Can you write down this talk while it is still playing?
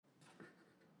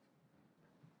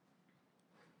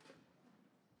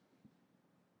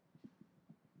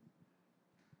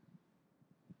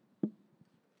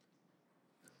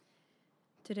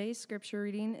Today's scripture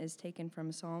reading is taken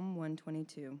from Psalm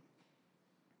 122.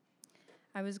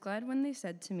 I was glad when they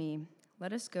said to me,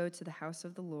 "Let us go to the house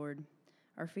of the Lord.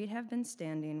 Our feet have been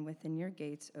standing within your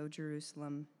gates, O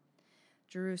Jerusalem.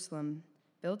 Jerusalem,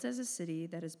 built as a city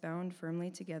that is bound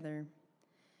firmly together,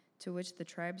 to which the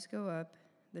tribes go up,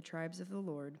 the tribes of the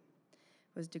Lord,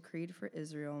 was decreed for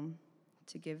Israel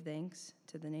to give thanks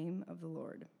to the name of the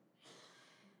Lord.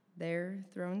 There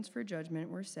thrones for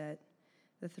judgment were set,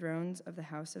 the thrones of the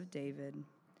house of David.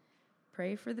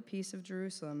 Pray for the peace of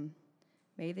Jerusalem.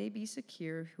 May they be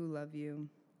secure who love you.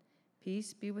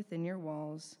 Peace be within your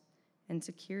walls, and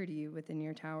security within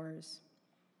your towers.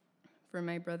 For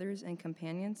my brothers' and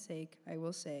companions' sake, I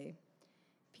will say,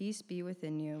 peace be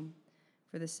within you.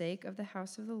 For the sake of the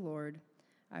house of the Lord,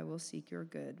 I will seek your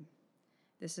good."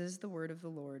 This is the word of the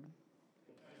Lord.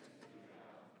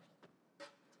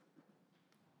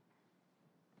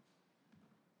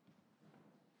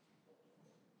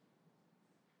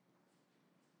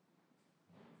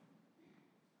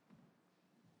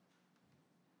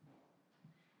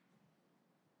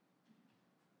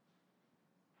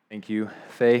 Thank you,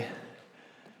 Faye.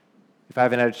 If I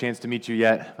haven't had a chance to meet you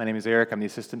yet, my name is Eric. I'm the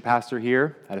assistant pastor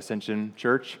here at Ascension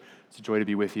Church. It's a joy to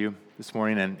be with you this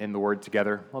morning and in the Word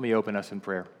together. Let me open us in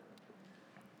prayer.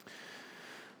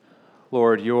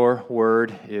 Lord, your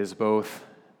Word is both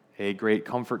a great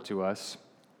comfort to us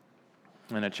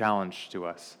and a challenge to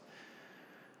us.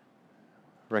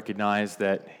 Recognize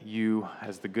that you,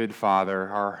 as the good Father,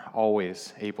 are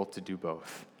always able to do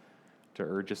both, to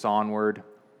urge us onward,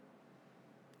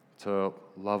 to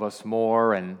love us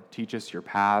more and teach us your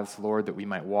paths, Lord, that we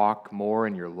might walk more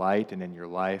in your light and in your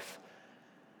life.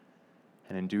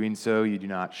 And in doing so, you do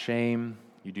not shame,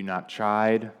 you do not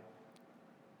chide,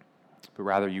 but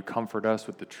rather you comfort us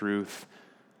with the truth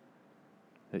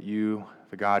that you,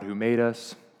 the God who made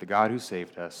us, the God who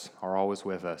saved us, are always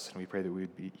with us. And we pray that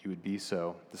you would be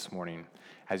so this morning,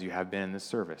 as you have been in this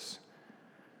service.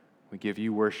 We give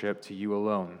you worship. To you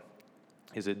alone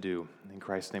is it due. In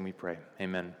Christ's name we pray.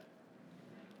 Amen.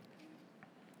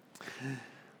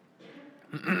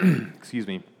 Excuse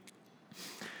me.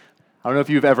 I don't know if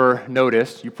you've ever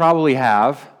noticed, you probably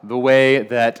have, the way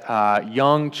that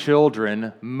young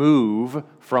children move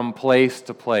from place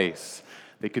to place.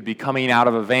 They could be coming out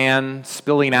of a van,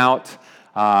 spilling out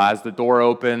as the door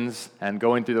opens, and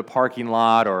going through the parking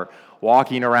lot, or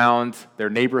walking around their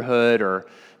neighborhood, or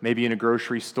maybe in a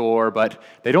grocery store, but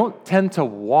they don't tend to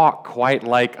walk quite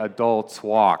like adults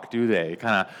walk, do they? They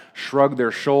kind of shrug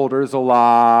their shoulders a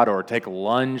lot, or take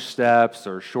lunge steps,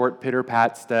 or short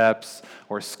pitter-pat steps,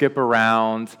 or skip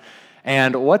around.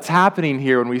 And what's happening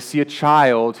here when we see a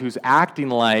child who's acting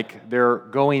like they're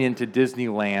going into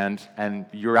Disneyland and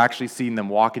you're actually seeing them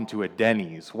walk into a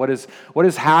Denny's? What is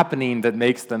happening that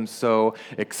makes them so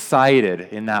excited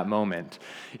in that moment?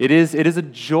 It is a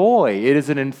joy, it is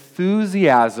an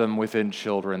enthusiasm within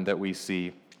children that we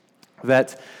see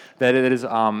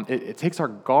it takes our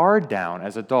guard down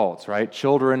as adults, right?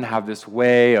 Children have this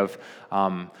way of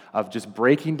just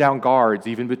breaking down guards,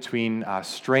 even between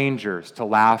strangers, to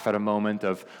laugh at a moment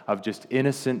of just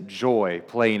innocent joy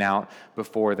playing out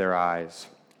before their eyes.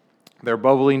 Their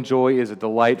bubbling joy is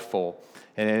delightful,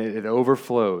 and it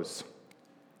overflows.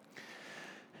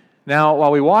 Now,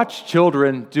 while we watch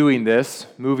children doing this,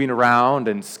 moving around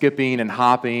and skipping and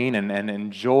hopping and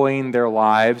enjoying their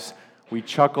lives, we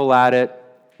chuckle at it,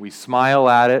 we smile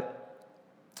at it,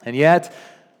 and yet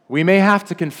we may have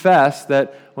to confess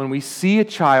that when we see a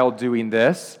child doing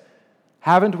this,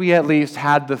 haven't we at least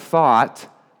had the thought,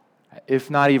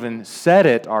 if not even said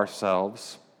it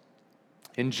ourselves,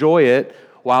 enjoy it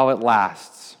while it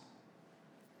lasts?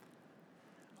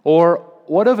 Or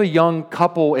what of a young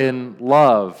couple in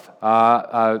love,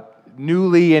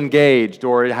 newly engaged,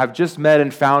 or have just met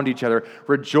and found each other,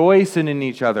 rejoicing in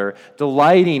each other,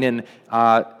 delighting in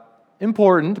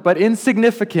important but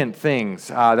insignificant things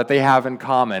that they have in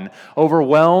common,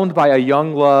 overwhelmed by a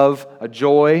young love, a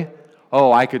joy?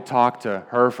 Oh, I could talk to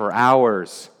her for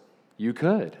hours. You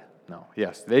could. No,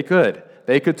 yes, they could.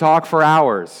 They could talk for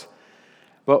hours.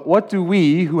 But what do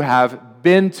we, who have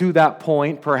been to that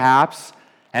point perhaps,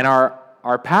 and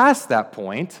are past that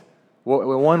point,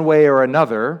 one way or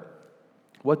another,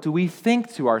 what do we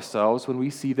think to ourselves when we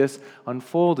see this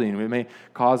unfolding? It may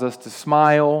cause us to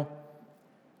smile,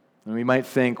 and we might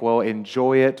think, well,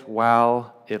 enjoy it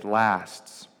while it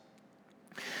lasts.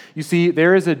 You see,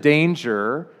 there is a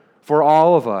danger for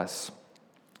all of us.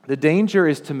 The danger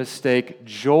is to mistake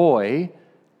joy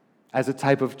as a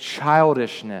type of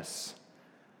childishness,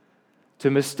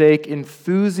 to mistake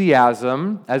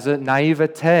enthusiasm as a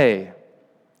naivete,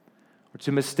 or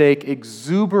to mistake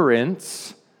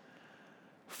exuberance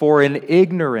for in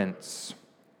ignorance.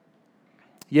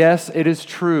 Yes, it is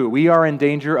true. We are in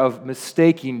danger of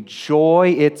mistaking joy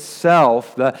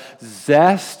itself, the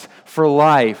zest for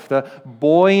life, the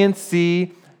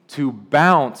buoyancy to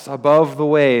bounce above the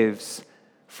waves,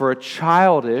 for a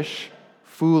childish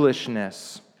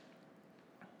foolishness.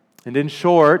 And in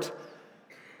short,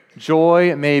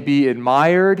 joy may be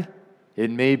admired, it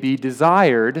may be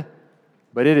desired,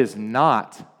 but it is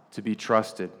not to be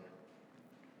trusted.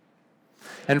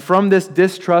 And from this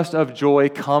distrust of joy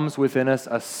comes within us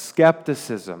a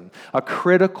skepticism, a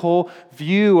critical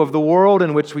view of the world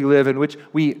in which we live, in which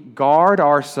we guard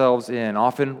ourselves in,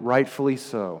 often rightfully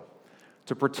so,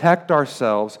 to protect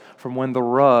ourselves from when the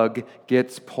rug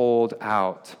gets pulled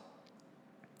out.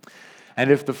 And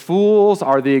if the fools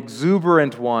are the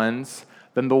exuberant ones,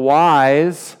 then the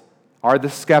wise are the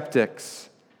skeptics.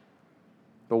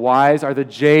 The wise are the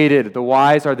jaded. The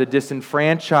wise are the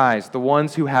disenfranchised, the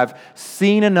ones who have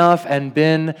seen enough and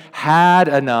been had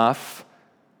enough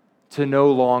to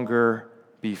no longer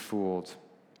be fooled.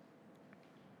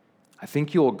 I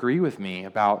think you'll agree with me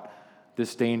about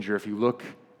this danger if you look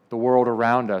the world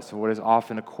around us and what is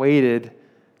often equated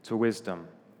to wisdom.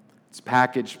 It's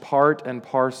packaged part and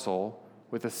parcel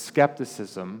with a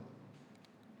skepticism,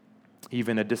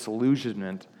 even a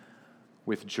disillusionment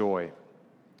with joy.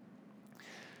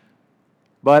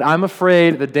 But I'm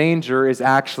afraid the danger is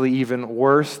actually even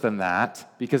worse than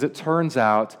that, because it turns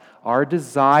out our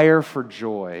desire for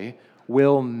joy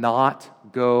will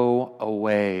not go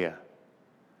away.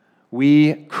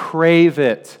 We crave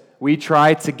it. We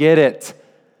try to get it.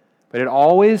 But it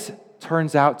always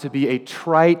turns out to be a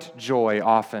trite joy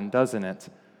often, doesn't it?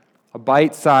 A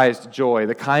bite-sized joy,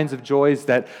 the kinds of joys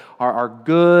that are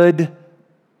good.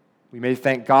 We may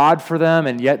thank God for them,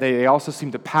 and yet they also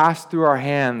seem to pass through our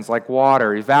hands like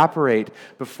water, evaporate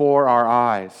before our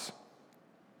eyes.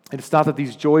 And it's not that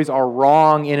these joys are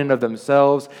wrong in and of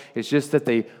themselves. It's just that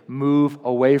they move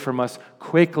away from us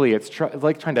quickly. It's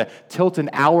like trying to tilt an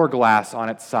hourglass on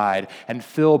its side and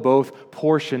fill both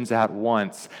portions at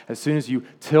once. As soon as you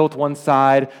tilt one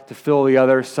side to fill the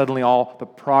other, suddenly all the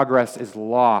progress is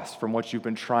lost from what you've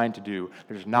been trying to do.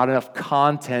 There's not enough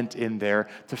content in there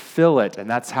to fill it. And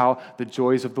that's how the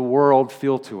joys of the world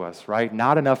feel to us, right?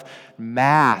 Not enough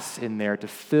mass in there to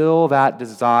fill that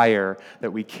desire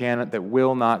that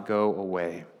will not go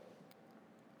away.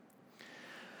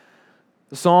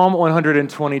 Psalm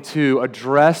 122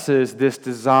 addresses this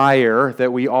desire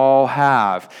that we all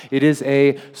have. It is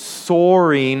a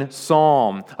soaring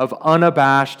psalm of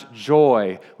unabashed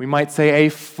joy. We might say a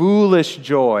foolish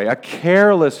joy, a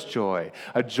careless joy,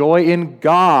 a joy in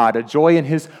God, a joy in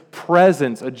His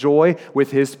presence, a joy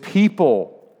with His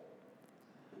people.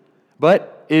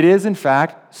 But it is, in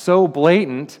fact, so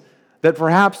blatant that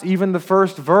perhaps even the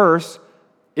first verse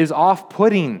is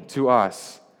off-putting to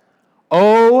us.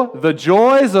 Oh, the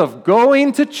joys of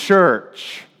going to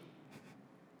church.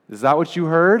 Is that what you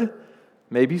heard?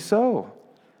 Maybe so.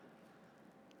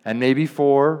 And maybe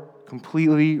for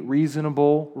completely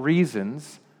reasonable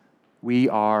reasons, we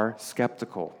are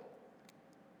skeptical.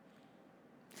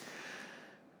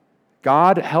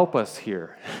 God help us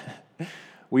here.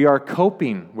 We are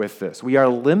coping with this. We are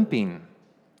limping.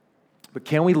 But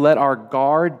can we let our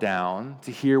guard down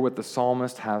to hear what the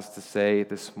psalmist has to say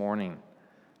this morning?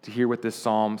 To hear what this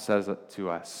psalm says to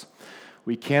us.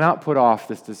 We cannot put off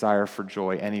this desire for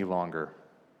joy any longer.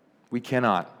 We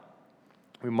cannot.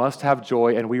 We must have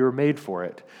joy, and we were made for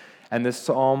it. And this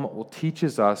psalm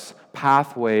teaches us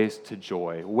pathways to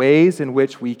joy, ways in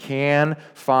which we can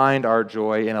find our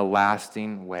joy in a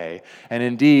lasting way. And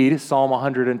indeed, Psalm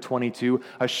 122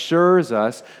 assures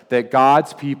us that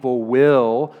God's people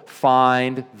will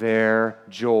find their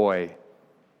joy.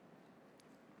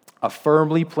 A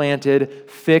firmly planted,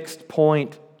 fixed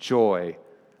point joy,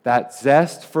 that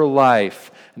zest for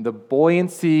life, and the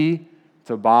buoyancy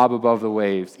to bob above the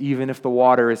waves, even if the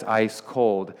water is ice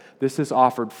cold. This is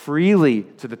offered freely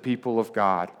to the people of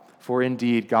God, for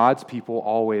indeed God's people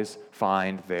always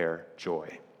find their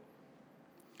joy.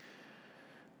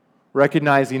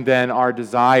 Recognizing then our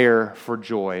desire for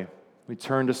joy, we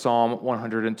turn to Psalm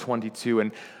 122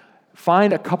 and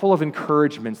find a couple of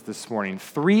encouragements this morning,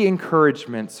 3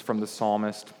 encouragements from the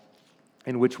psalmist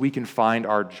in which we can find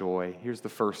our joy. Here's the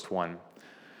first one.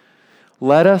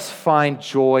 Let us find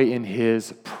joy in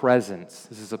His presence.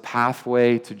 This is a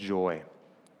pathway to joy.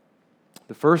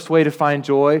 The first way to find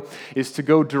joy is to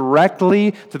go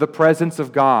directly to the presence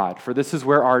of God, for this is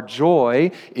where our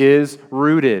joy is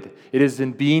rooted. It is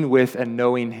in being with and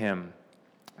knowing Him.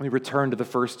 Let me return to the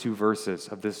first two verses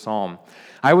of this psalm.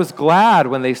 I was glad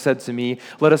when they said to me,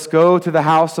 let us go to the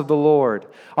house of the Lord.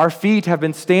 Our feet have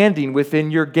been standing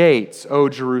within your gates, O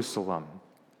Jerusalem.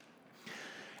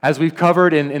 As we've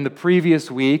covered in the previous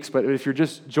weeks, but if you're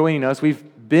just joining us, we've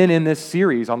been in this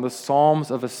series on the Psalms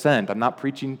of Ascent. I'm not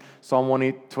preaching Psalm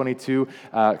 122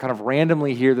 kind of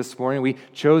randomly here this morning. We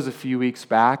chose a few weeks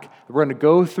back. We're going to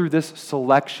go through this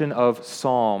selection of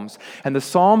Psalms. And the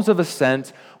Psalms of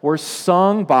Ascent were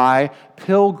sung by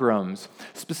pilgrims,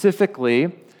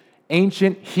 specifically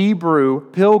ancient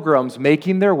Hebrew pilgrims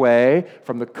making their way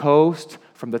from the coast,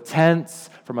 from the tents,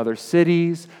 from other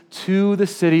cities, to the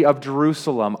city of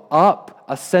Jerusalem,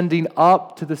 ascending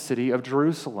up to the city of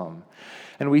Jerusalem.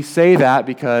 And we say that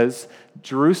because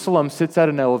Jerusalem sits at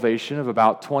an elevation of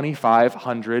about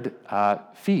 2,500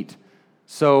 feet.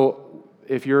 So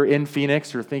if you're in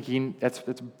Phoenix, you're thinking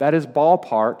that is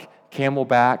ballpark,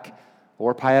 Camelback,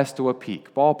 or Piestewa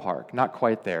Peak. Ballpark, not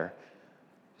quite there.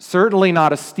 Certainly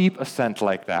not a steep ascent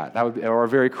like that, or a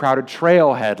very crowded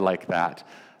trailhead like that,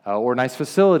 or nice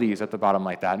facilities at the bottom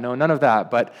like that. No, none of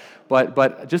that.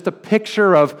 But just a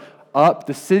picture of up,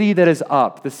 the city that is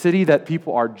up, the city that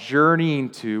people are journeying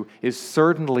to is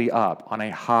certainly up on a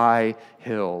high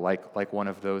hill, like one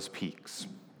of those peaks.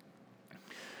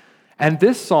 And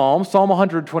this psalm, Psalm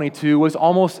 122, was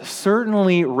almost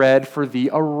certainly read for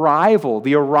the arrival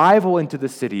into the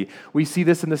city. We see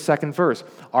this in the second verse.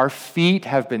 Our feet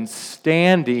have been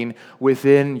standing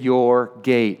within your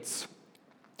gates.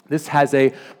 This has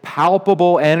a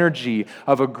palpable energy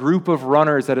of a group of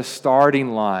runners at a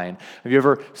starting line. Have you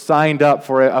ever signed up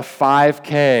for a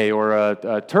 5K or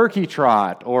a turkey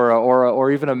trot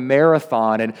or even a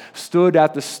marathon and stood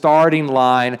at the starting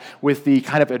line with the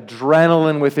kind of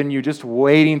adrenaline within you just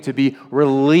waiting to be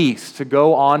released to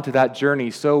go on to that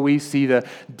journey? So we see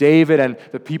David and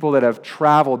the people that have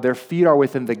traveled, their feet are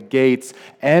within the gates,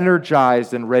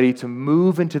 energized and ready to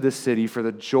move into the city for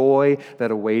the joy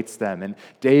that awaits them. And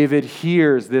David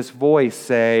hears this voice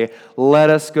say,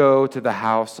 let us go to the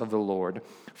house of the Lord.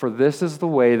 For this is the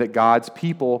way that God's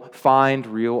people find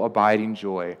real abiding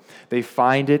joy. They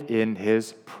find it in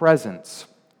His presence.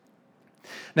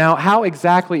 Now, how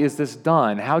exactly is this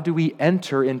done? How do we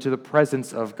enter into the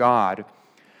presence of God?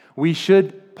 We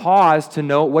should pause to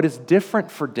note what is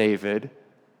different for David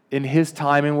in his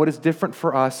time and what is different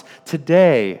for us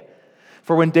today.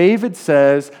 For when David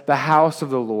says the house of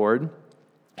the Lord,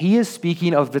 he is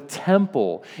speaking of the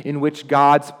temple in which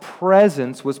God's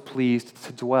presence was pleased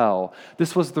to dwell.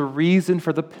 This was the reason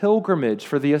for the pilgrimage,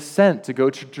 for the ascent to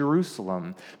go to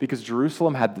Jerusalem, because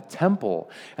Jerusalem had the temple,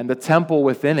 and the temple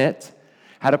within it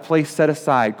had a place set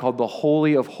aside called the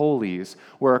Holy of Holies,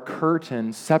 where a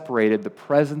curtain separated the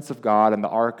presence of God and the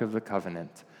Ark of the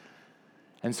Covenant.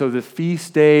 And so the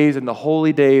feast days and the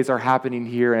holy days are happening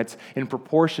here, and it's in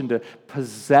proportion to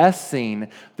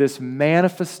possessing this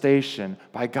manifestation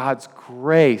by God's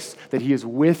grace that He is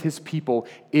with His people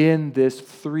in this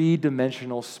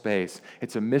three-dimensional space.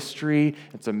 It's a mystery,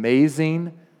 it's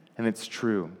amazing, and it's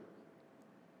true.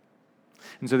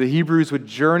 And so the Hebrews would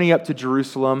journey up to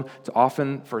Jerusalem to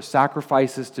often for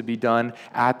sacrifices to be done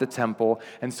at the temple.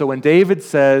 And so when David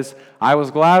says, I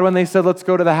was glad when they said, let's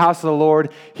go to the house of the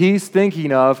Lord, he's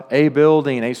thinking of a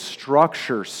building, a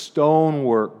structure,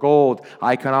 stonework, gold,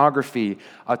 iconography,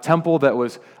 a temple that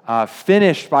was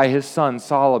finished by his son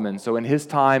Solomon. So in his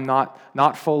time,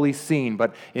 not fully seen,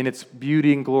 but in its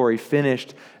beauty and glory,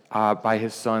 finished by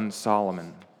his son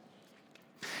Solomon.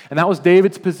 And that was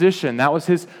David's position. That was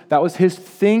his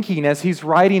thinking as he's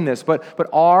writing this. But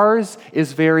ours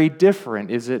is very different,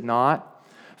 is it not?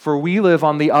 For we live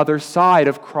on the other side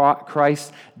of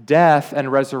Christ's death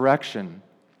and resurrection.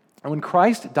 And when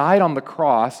Christ died on the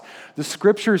cross, the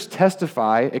Scriptures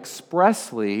testify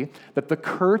expressly that the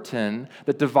curtain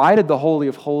that divided the Holy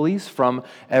of Holies from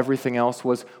everything else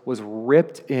was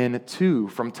ripped in two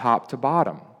from top to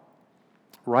bottom,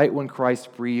 right when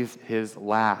Christ breathed his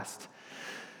last.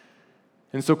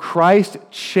 And so Christ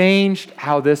changed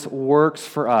how this works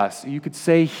for us. You could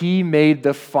say He made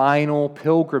the final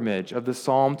pilgrimage of the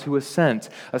Psalm to Ascent,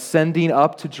 ascending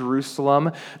up to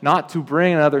Jerusalem, not to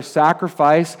bring another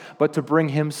sacrifice, but to bring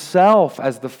Himself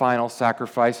as the final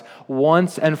sacrifice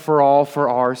once and for all for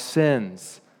our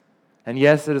sins. And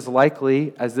yes, it is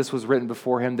likely, as this was written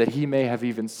before Him, that He may have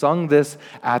even sung this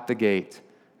at the gate.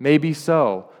 Maybe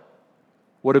so.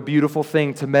 What a beautiful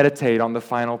thing to meditate on the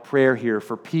final prayer here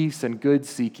for peace and good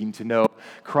seeking, to know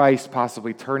Christ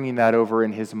possibly turning that over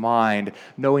in His mind,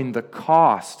 knowing the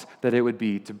cost that it would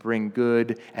be to bring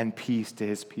good and peace to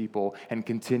His people and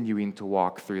continuing to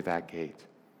walk through that gate.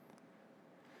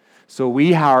 So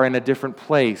we are in a different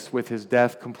place with his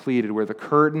death completed, where the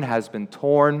curtain has been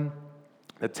torn,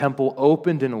 the temple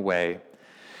opened in a way.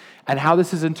 And how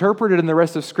this is interpreted in the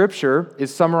rest of Scripture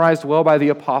is summarized well by the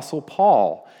Apostle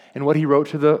Paul in what he wrote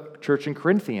to the church in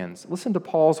Corinthians. Listen to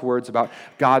Paul's words about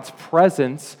God's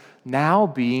presence now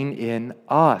being in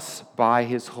us by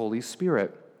his Holy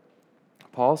Spirit.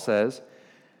 Paul says,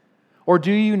 "Or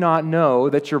do you not know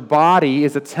that your body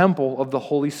is a temple of the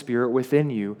Holy Spirit within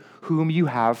you, whom you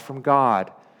have from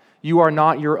God? You are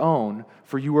not your own,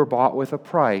 for you were bought with a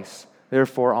price.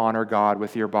 Therefore honor God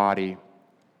with your body."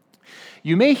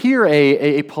 You may hear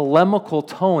a polemical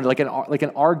tone, like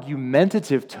an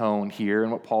argumentative tone here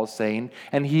in what Paul's saying,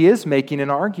 and he is making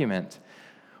an argument.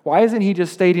 Why isn't he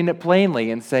just stating it plainly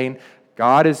and saying,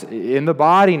 God is in the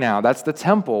body now, that's the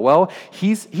temple? Well,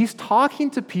 he's talking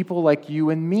to people like you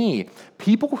and me,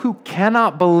 people who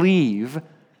cannot believe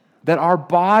that our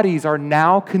bodies are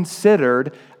now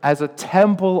considered as a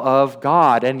temple of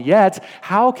God, and yet,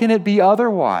 how can it be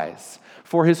otherwise?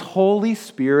 For his Holy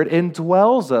Spirit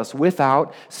indwells us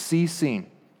without ceasing.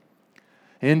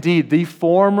 Indeed, the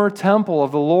former temple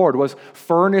of the Lord was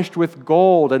furnished with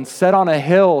gold and set on a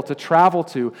hill to travel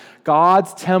to.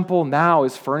 God's temple now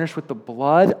is furnished with the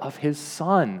blood of his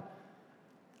Son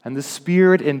and the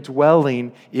Spirit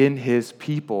indwelling in his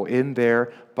people, in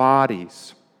their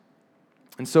bodies.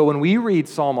 And so when we read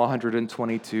Psalm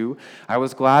 122, I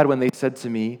was glad when they said to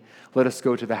me, "Let us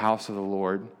go to the house of the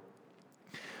Lord."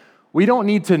 We don't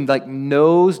need to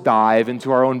nose dive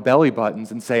into our own belly buttons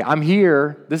and say, "I'm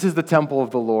here, this is the temple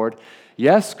of the Lord."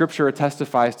 Yes, Scripture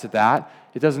testifies to that.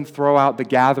 It doesn't throw out the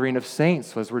gathering of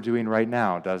saints as we're doing right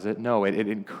now, does it? No,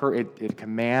 it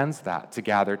commands that to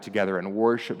gather together and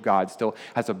worship God still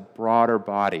as a broader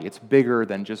body. It's bigger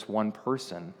than just one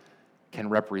person can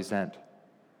represent.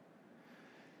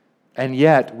 And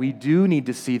yet, we do need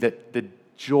to see that the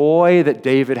joy that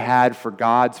David had for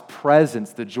God's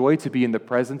presence, the joy to be in the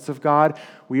presence of God,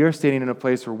 we are standing in a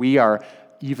place where we are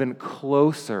even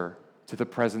closer to the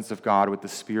presence of God with the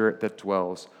Spirit that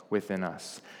dwells within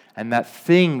us. And that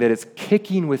thing that is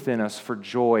kicking within us for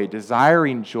joy,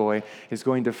 desiring joy, is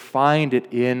going to find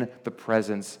it in the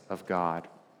presence of God.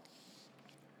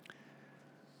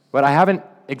 But I haven't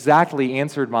exactly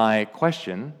answered my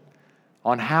question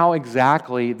on how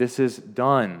exactly this is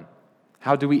done.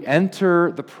 How do we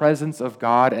enter the presence of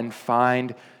God and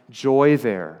find joy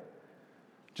there?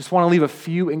 Just want to leave a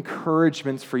few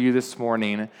encouragements for you this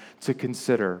morning to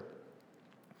consider.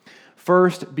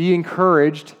 First, be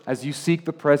encouraged as you seek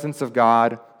the presence of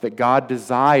God that God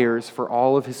desires for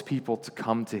all of his people to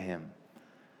come to him.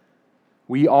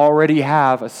 We already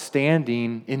have a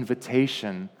standing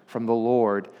invitation from the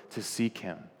Lord to seek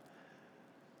him.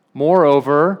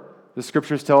 Moreover, the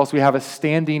Scriptures tell us we have a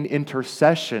standing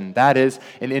intercession. That is,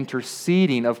 an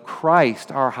interceding of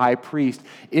Christ, our high priest,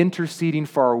 interceding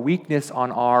for our weakness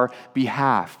on our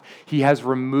behalf. He has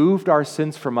removed our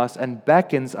sins from us and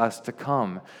beckons us to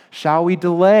come. Shall we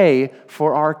delay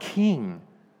for our King?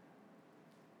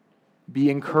 Be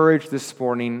encouraged this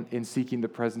morning in seeking the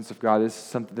presence of God.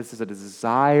 This is a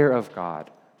desire of God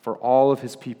for all of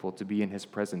his people to be in his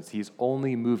presence. He's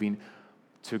only moving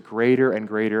to greater and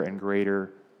greater and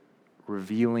greater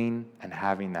revealing and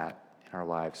having that in our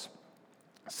lives.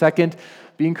 Second,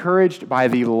 be encouraged by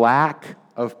the lack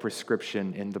of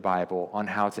prescription in the Bible on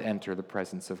how to enter the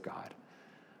presence of God.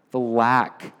 The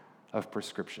lack of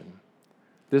prescription.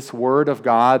 This word of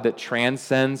God that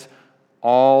transcends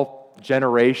all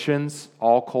generations,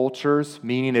 all cultures,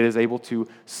 meaning it is able to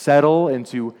settle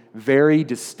into very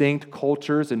distinct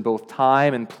cultures in both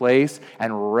time and place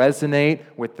and resonate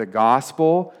with the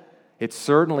gospel. It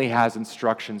certainly has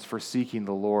instructions for seeking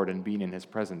the Lord and being in his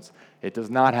presence. It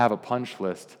does not have a punch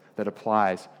list that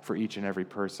applies for each and every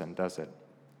person, does it?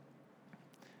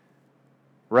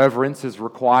 Reverence is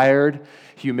required.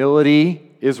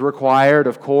 Humility is required,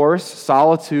 of course.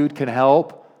 Solitude can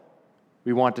help.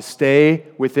 We want to stay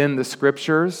within the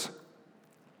Scriptures.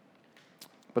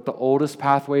 But the oldest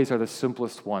pathways are the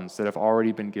simplest ones that have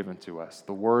already been given to us.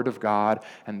 The Word of God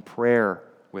and prayer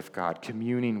with God,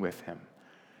 communing with him.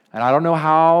 And I don't know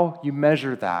how you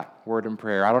measure that word and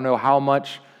prayer. I don't know how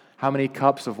many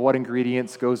cups of what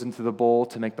ingredients goes into the bowl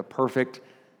to make the perfect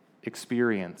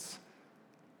experience.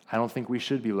 I don't think we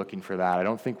should be looking for that. I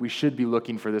don't think we should be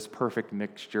looking for this perfect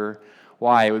mixture.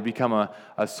 Why? It would become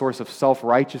a source of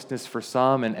self-righteousness for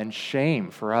some and shame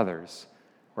for others.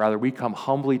 Rather, we come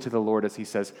humbly to the Lord as he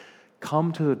says,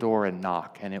 "Come to the door and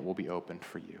knock, and it will be opened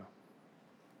for you."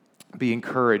 Be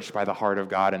encouraged by the heart of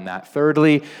God in that.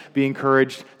 Thirdly, be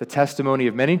encouraged the testimony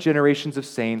of many generations of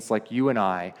saints like you and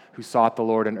I who sought the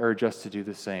Lord and urge us to do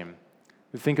the same.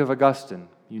 Think of Augustine.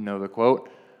 You know the quote,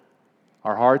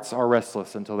 "Our hearts are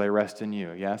restless until they rest in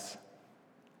you," yes?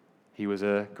 He was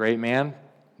a great man.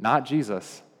 Not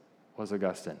Jesus, was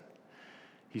Augustine.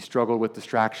 He struggled with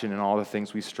distraction and all the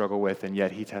things we struggle with, and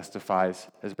yet he testifies,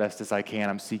 as best as I can,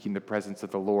 I'm seeking the presence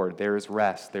of the Lord. There is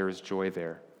rest, there is joy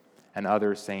there. And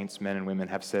other saints, men and women,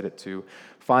 have said it too.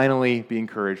 Finally, be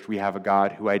encouraged. We have a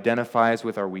God who identifies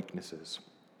with our weaknesses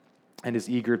and is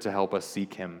eager to help us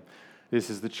seek him. This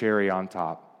is the cherry on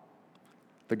top.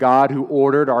 The God who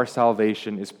ordered our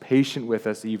salvation is patient with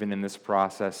us even in this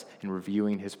process in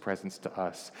revealing his presence to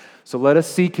us. So let us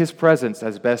seek his presence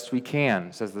as best we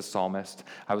can, says the psalmist.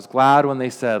 I was glad when they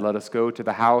said, let us go to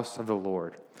the house of the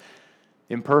Lord.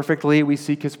 Imperfectly, we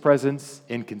seek his presence.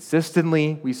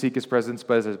 Inconsistently, we seek his presence,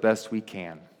 but as best we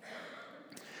can.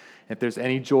 If there's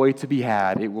any joy to be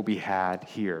had, it will be had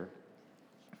here.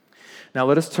 Now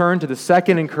let us turn to the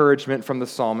second encouragement from the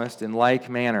psalmist in like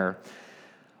manner.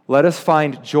 Let us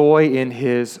find joy in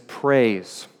his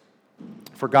praise.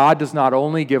 For God does not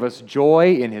only give us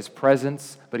joy in his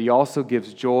presence, but he also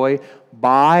gives joy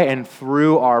by and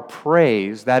through our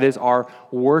praise, that is, our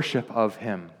worship of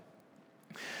him.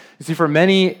 You see, for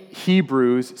many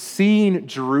Hebrews, seeing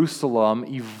Jerusalem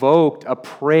evoked a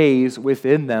praise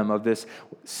within them of this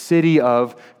city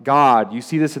of God. You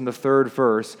see this in the third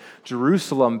verse.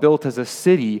 Jerusalem built as a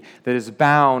city that is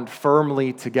bound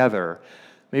firmly together.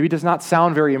 Maybe it does not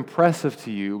sound very impressive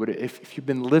to you, but if you've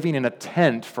been living in a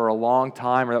tent for a long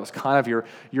time, or that was kind of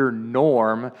your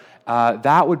norm,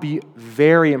 that would be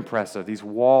very impressive. These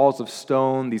walls of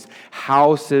stone, these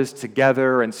houses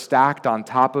together and stacked on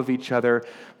top of each other,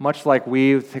 much like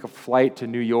we take a flight to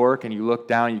New York and you look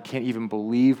down, you can't even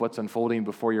believe what's unfolding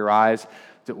before your eyes.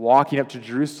 That walking up to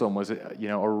Jerusalem was a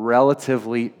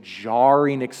relatively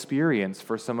jarring experience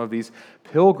for some of these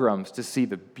pilgrims to see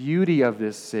the beauty of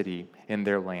this city in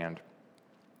their land.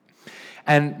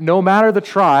 And no matter the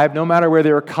tribe, no matter where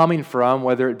they were coming from,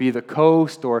 whether it be the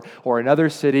coast or another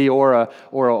city or a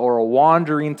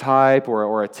wandering type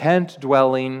or a tent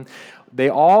dwelling, they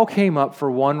all came up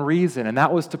for one reason, and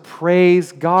that was to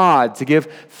praise God, to give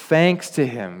thanks to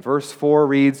him. Verse 4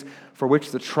 reads, "For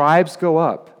which the tribes go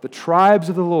up, the tribes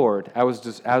of the Lord,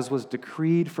 as was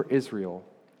decreed for Israel,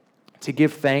 to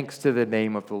give thanks to the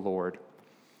name of the Lord."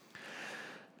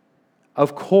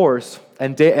 Of course,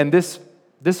 and this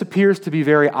appears to be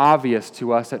very obvious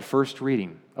to us at first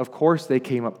reading. Of course they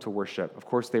came up to worship. Of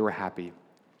course they were happy.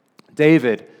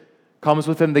 David comes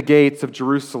within the gates of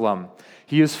Jerusalem.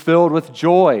 He is filled with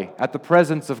joy at the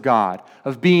presence of God,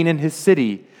 of being in his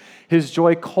city. His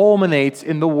joy culminates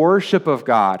in the worship of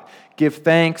God. Give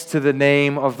thanks to the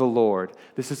name of the Lord.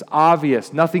 This is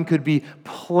obvious. Nothing could be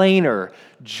plainer.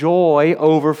 Joy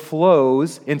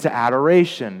overflows into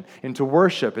adoration, into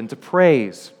worship, into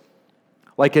praise.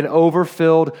 Like an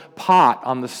overfilled pot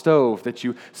on the stove that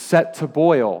you set to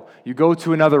boil. You go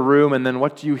to another room, and then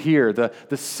what do you hear? The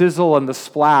sizzle and the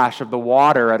splash of the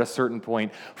water at a certain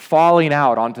point falling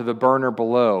out onto the burner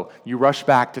below. You rush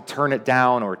back to turn it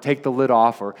down or take the lid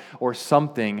off or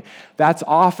something. That's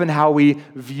often how we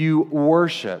view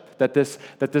worship, that this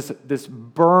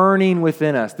burning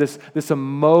within us, this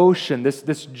emotion,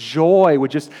 this joy would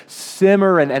just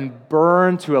simmer and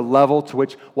burn to a level to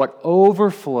which what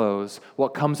overflows,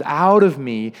 what comes out of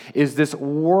me is this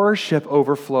worship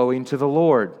overflowing to the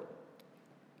Lord.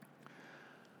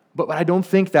 But I don't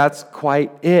think that's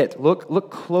quite it. Look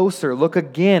closer. Look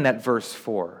again at verse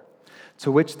 4.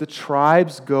 To which the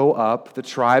tribes go up, the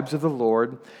tribes of the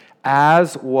Lord,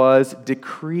 as was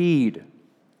decreed.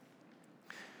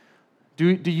 Do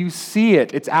you see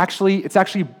it? It's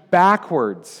actually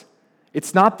backwards.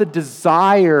 It's not the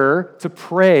desire to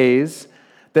praise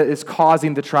that is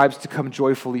causing the tribes to come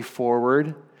joyfully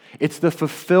forward. It's the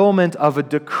fulfillment of a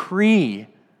decree,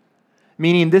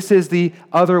 meaning this is the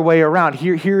other way around.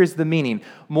 Here is the meaning.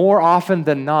 More often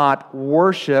than not,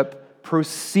 worship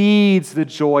precedes the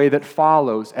joy that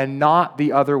follows, and not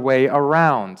the other way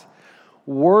around.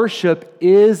 Worship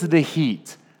is the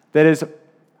heat that is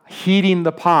heating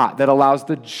the pot, that allows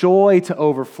the joy to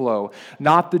overflow,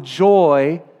 not the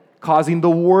joy causing the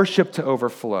worship to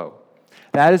overflow.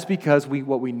 That is because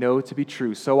what we know to be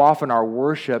true. So often our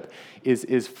worship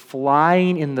is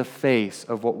flying in the face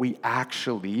of what we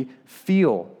actually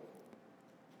feel.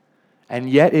 And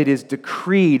yet it is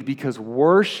decreed because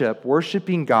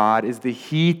worshiping God, is the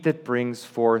heat that brings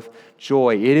forth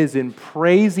joy. It is in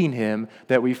praising him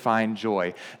that we find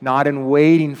joy, not in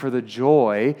waiting for the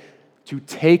joy to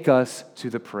take us to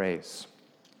the praise.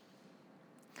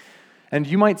 And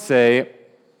you might say,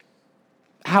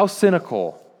 how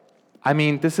cynical. I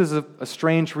mean, this is a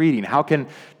strange reading. How can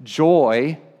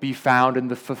joy be found in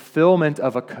the fulfillment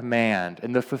of a command,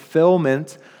 in the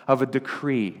fulfillment of a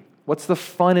decree. What's the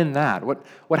fun in that?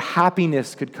 What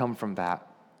happiness could come from that?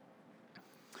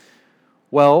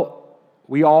 Well,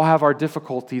 we all have our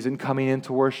difficulties in coming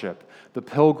into worship. The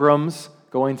pilgrims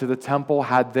going to the temple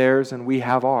had theirs, and we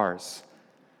have ours.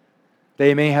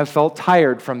 They may have felt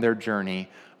tired from their journey,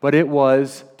 but it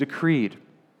was decreed.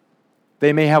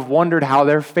 They may have wondered how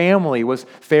their family was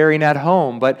faring at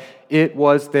home, but it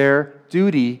was their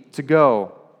duty to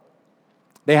go.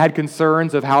 They had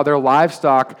concerns of how their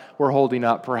livestock were holding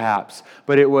up, perhaps,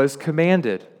 but it was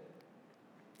commanded.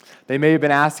 They may have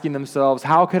been asking themselves,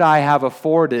 how could I have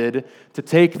afforded to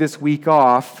take this week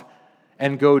off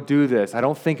and go do this? I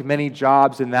don't think many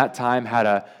jobs in that time had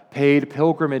a paid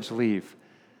pilgrimage leave.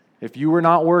 If you were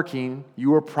not working, you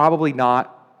were probably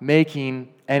not making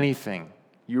anything.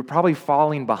 You were probably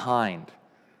falling behind.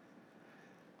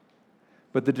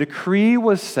 But the decree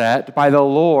was set by the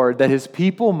Lord that his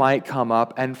people might come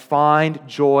up and find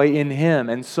joy in him.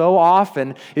 And so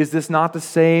often is this not the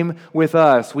same with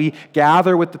us. We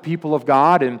gather with the people of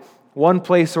God in one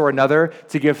place or another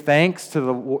to give thanks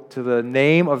to the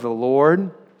name of the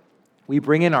Lord. We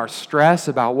bring in our stress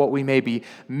about what we may be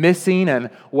missing and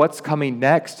what's coming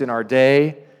next in our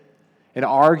day. An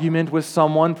argument with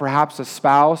someone, perhaps a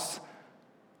spouse.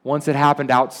 Once it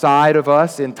happened outside of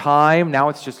us in time, now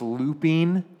it's just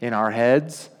looping in our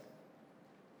heads.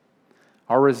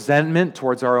 Our resentment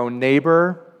towards our own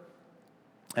neighbor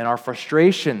and our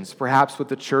frustrations, perhaps with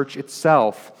the church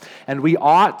itself. And we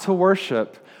ought to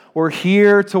worship. We're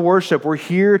here to worship. We're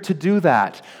here to do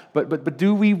that. But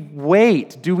do we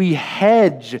wait? Do we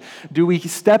hedge? Do we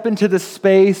step into the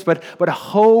space but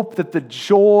hope that the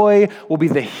joy will be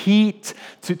the heat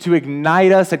to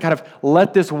ignite us and kind of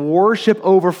let this worship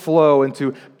overflow and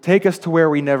to take us to where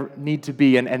we never need to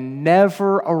be and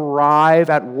never arrive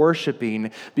at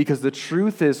worshiping? Because the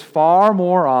truth is, far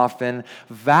more often,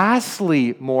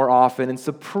 vastly more often, and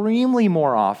supremely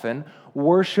more often,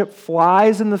 worship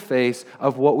flies in the face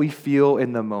of what we feel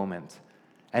in the moment.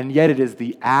 And yet it is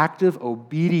the active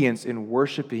obedience in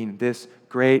worshiping this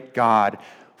great God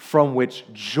from which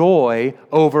joy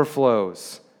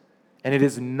overflows. And it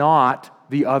is not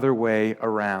the other way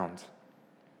around.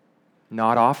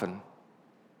 Not often.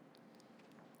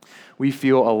 We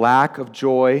feel a lack of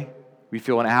joy, we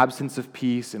feel an absence of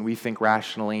peace, and we think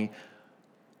rationally,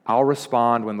 I'll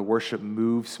respond when the worship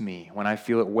moves me, when I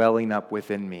feel it welling up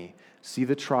within me. See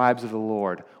the tribes of the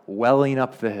Lord welling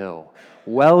up the hill,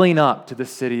 welling up to the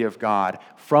city of God.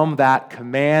 From that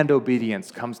command obedience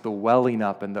comes the welling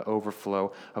up and the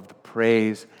overflow of the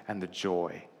praise and the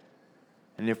joy.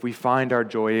 And if we find our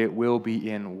joy, it will be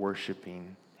in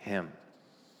worshiping Him.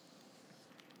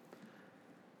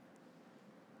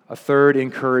 A third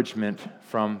encouragement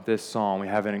from this psalm, we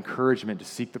have an encouragement to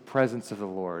seek the presence of the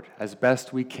Lord as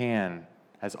best we can,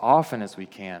 as often as we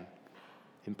can.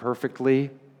 Imperfectly,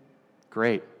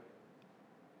 great.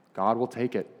 God will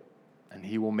take it, and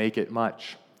He will make it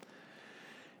much.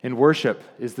 In worship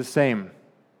is the same.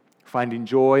 Finding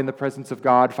joy in the presence of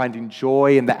God, finding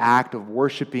joy in the act of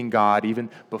worshiping God, even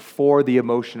before the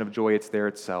emotion of joy, it's there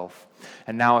itself.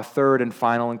 And now a third and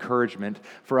final encouragement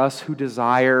for us who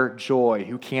desire joy,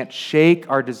 who can't shake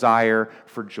our desire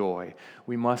for joy.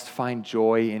 We must find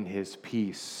joy in His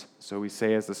peace. So we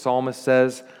say, as the psalmist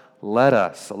says, let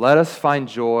us find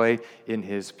joy in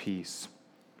His peace.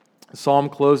 The psalm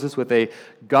closes with a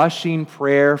gushing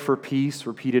prayer for peace,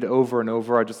 repeated over and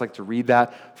over. I'd just like to read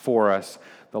that for us.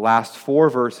 The last 4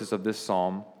 verses of this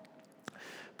psalm.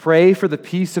 Pray for the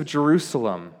peace of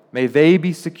Jerusalem. May they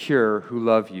be secure who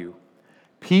love you.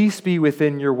 Peace be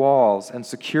within your walls and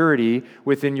security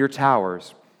within your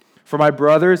towers. For my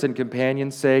brothers and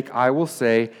companions' sake, I will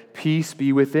say, peace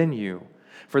be within you.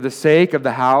 For the sake of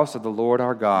the house of the Lord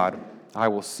our God, I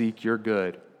will seek your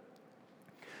good.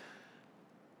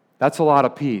 That's a lot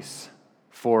of peace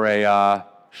for a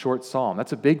short psalm.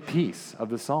 That's a big piece of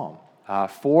the psalm.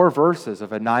 4 verses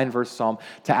of a 9-verse psalm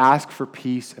to ask for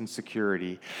peace and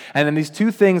security. And then these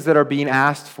 2 things that are being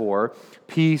asked for,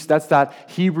 peace, that's that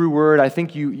Hebrew word, I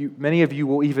think many of you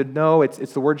will even know,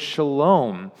 it's the word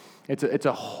shalom. It's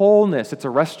a wholeness, it's a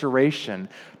restoration.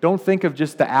 Don't think of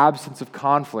just the absence of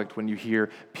conflict when you hear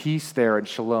peace there and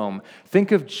shalom.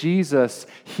 Think of Jesus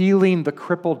healing the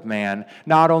crippled man,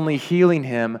 not only healing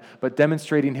him, but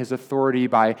demonstrating His authority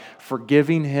by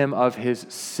forgiving him of his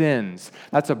sins.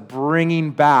 That's a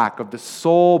bringing back of the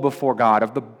soul before God,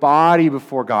 of the body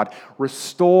before God,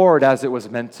 restored as it was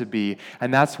meant to be.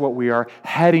 And that's what we are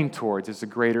heading towards, is a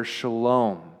greater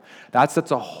shalom. That's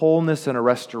a wholeness and a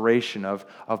restoration of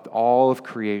all of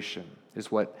creation,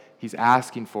 is what he's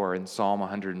asking for in Psalm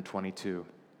 122.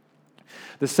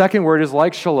 The second word is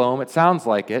like shalom. It sounds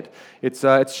like it. It's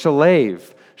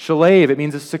shalev. Shalev, it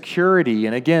means a security.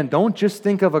 And again, don't just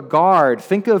think of a guard.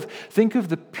 Think of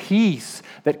the peace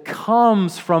that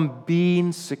comes from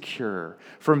being secure,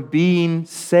 from being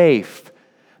safe.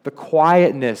 The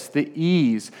quietness, the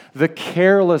ease, the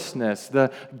carelessness,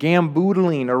 the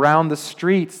gamboodling around the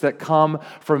streets that come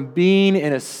from being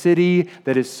in a city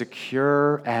that is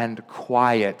secure and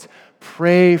quiet.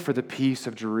 Pray for the peace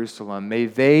of Jerusalem. May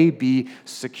they be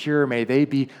secure. May they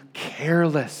be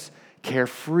careless,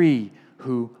 carefree,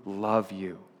 who love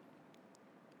you.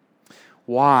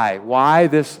 Why? Why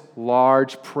this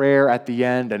large prayer at the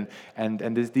end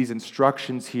and these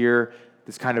instructions here?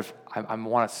 This kind of, I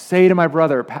want to say to my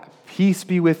brother, peace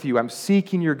be with you. I'm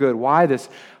seeking your good. Why this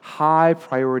high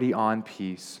priority on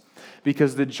peace?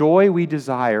 Because the joy we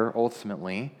desire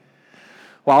ultimately,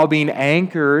 while being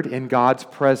anchored in God's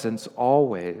presence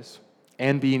always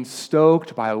and being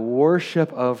stoked by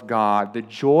worship of God, the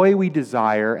joy we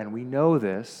desire, and we know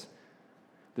this,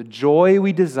 the joy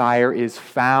we desire is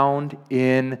found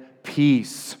in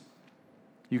peace.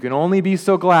 You can only be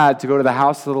so glad to go to the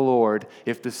house of the Lord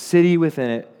if the city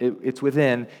within it's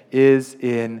within is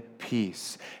in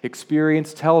peace.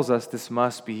 Experience tells us this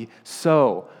must be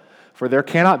so. For there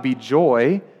cannot be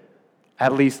joy,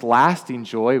 at least lasting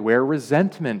joy, where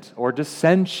resentment or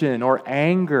dissension or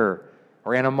anger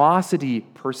or animosity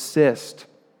persist.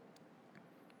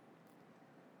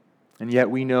 And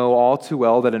yet we know all too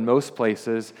well that in most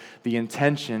places the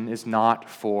intention is not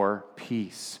for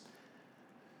peace.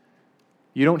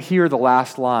 You don't hear the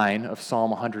last line of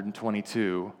Psalm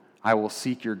 122, I will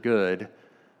seek your good,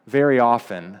 very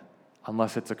often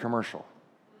unless it's a commercial,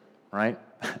 right?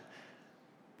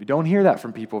 We don't hear that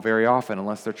from people very often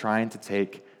unless they're trying to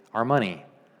take our money.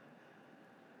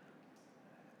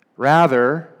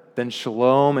 Rather than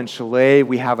shalom and shalev,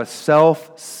 we have a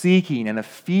self-seeking and a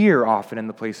fear often in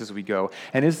the places we go.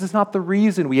 And is this not the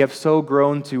reason we have so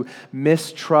grown to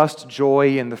mistrust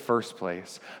joy in the first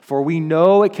place? For we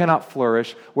know it cannot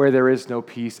flourish where there is no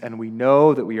peace, and we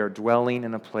know that we are dwelling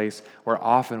in a place where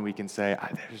often we can say,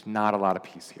 there's not a lot of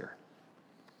peace here.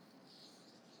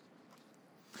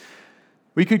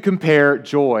 We could compare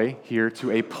joy here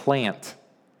to a plant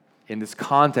in this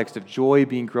context of joy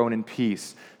being grown in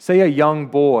peace. Say a young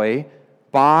boy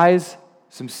buys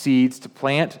some seeds to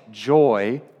plant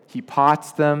joy. He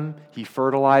pots them, he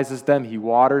fertilizes them, he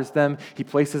waters them, he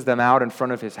places them out in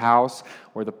front of his house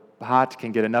where the pot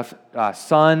can get enough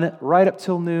sun right up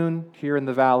till noon here in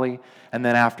the valley, and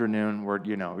then afternoon where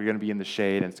you're going to be in the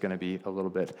shade and it's going to be a little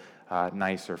bit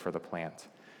nicer for the plant.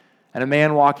 And a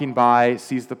man walking by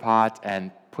sees the pot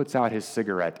and puts out his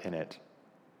cigarette in it,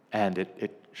 and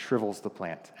it shrivels the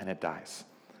plant and it dies.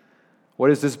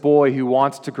 What is this boy who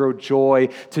wants to grow joy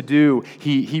to do?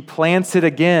 He plants it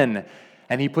again,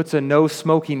 and he puts a no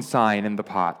smoking sign in the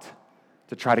pot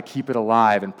to try to keep it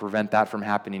alive and prevent that from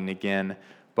happening again.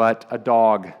 But a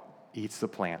dog eats the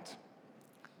plant.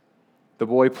 The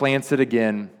boy plants it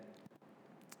again,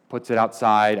 puts it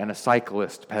outside, and a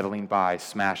cyclist pedaling by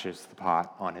smashes the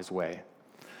pot on his way.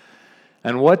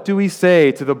 And what do we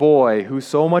say to the boy who's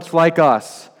so much like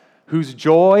us, whose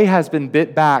joy has been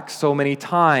bit back so many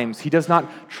times? He does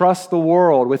not trust the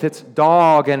world with its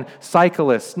dog and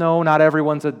cyclists. No, not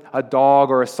everyone's a dog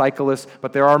or a cyclist,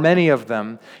 but there are many of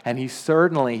them. And he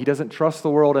doesn't trust the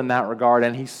world in that regard,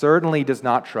 and he certainly does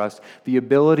not trust the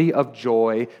ability of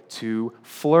joy to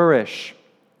flourish.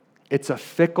 It's a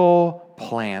fickle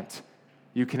plant.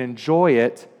 You can enjoy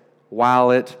it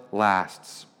while it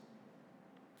lasts.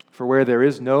 For where there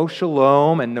is no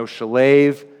shalom and no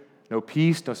shalev, no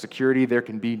peace, no security, there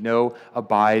can be no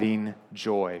abiding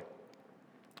joy.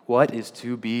 What is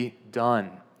to be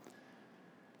done?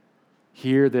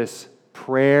 Hear this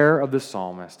prayer of the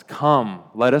psalmist. Come,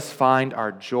 let us find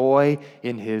our joy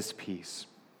in his peace.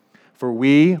 For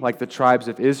we, like the tribes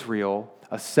of Israel,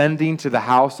 ascending to the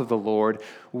house of the Lord,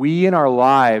 we in our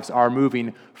lives are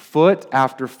moving foot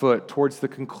after foot towards the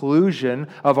conclusion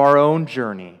of our own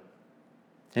journey.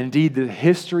 Indeed, the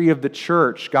history of the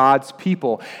church, God's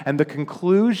people, and the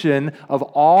conclusion of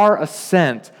our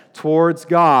ascent towards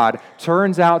God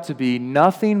turns out to be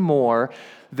nothing more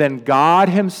than God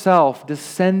himself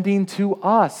descending to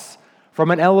us from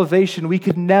an elevation we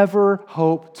could never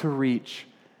hope to reach.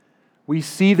 We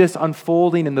see this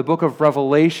unfolding in the book of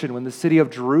Revelation when the city of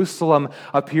Jerusalem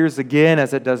appears again,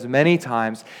 as it does many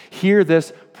times. Hear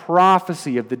this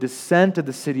prophecy of the descent of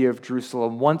the city of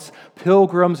Jerusalem. Once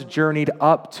pilgrims journeyed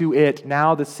up to it,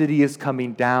 now the city is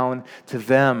coming down to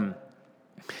them.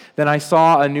 Then I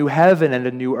saw a new heaven and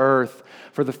a new earth,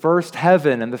 for the first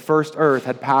heaven and the first earth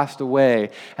had passed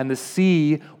away, and the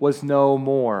sea was no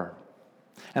more.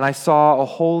 And I saw a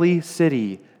holy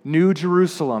city, New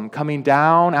Jerusalem, coming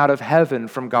down out of heaven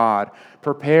from God,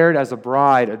 prepared as a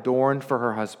bride adorned for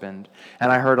her husband.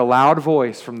 And I heard a loud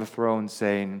voice from the throne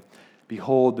saying,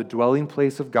 Behold, the dwelling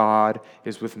place of God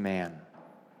is with man.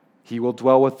 He will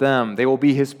dwell with them. They will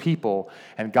be his people,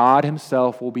 and God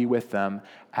himself will be with them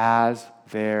as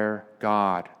their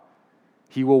God.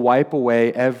 He will wipe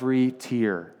away every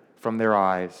tear from their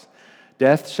eyes.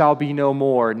 Death shall be no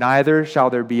more, neither shall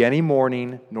there be any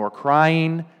mourning, nor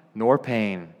crying, nor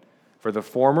pain, for the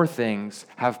former things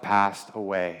have passed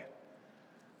away.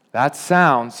 That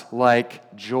sounds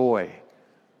like joy,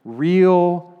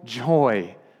 real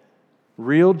joy.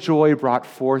 Real joy brought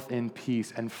forth in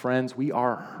peace. And friends, we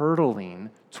are hurtling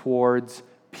towards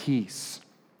peace.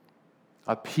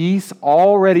 A peace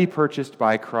already purchased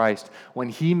by Christ when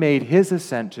he made his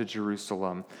ascent to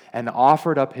Jerusalem and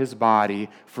offered up his body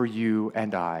for you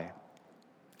and I.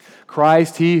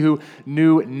 Christ, he who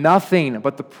knew nothing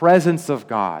but the presence of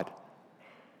God,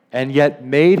 and yet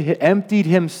emptied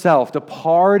himself,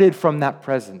 departed from that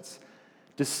presence,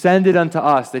 descended unto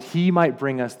us that he might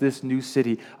bring us this new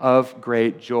city of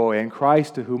great joy. And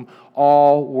Christ, to whom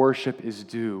all worship is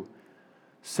due,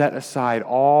 set aside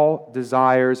all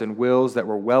desires and wills that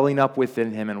were welling up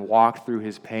within him and walked through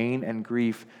his pain and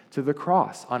grief to the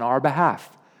cross on our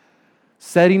behalf,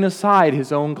 setting aside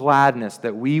his own gladness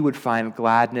that we would find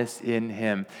gladness in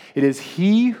him. It is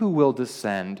he who will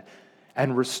descend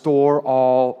and restore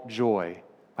all joy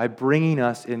by bringing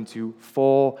us into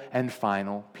full and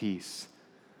final peace.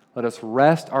 Let us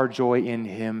rest our joy in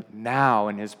him now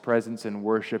in his presence and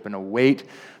worship and await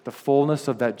the fullness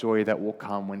of that joy that will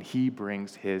come when he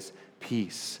brings his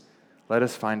peace. Let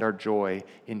us find our joy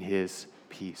in his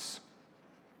peace.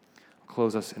 I'll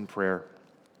close us in prayer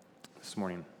this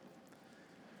morning.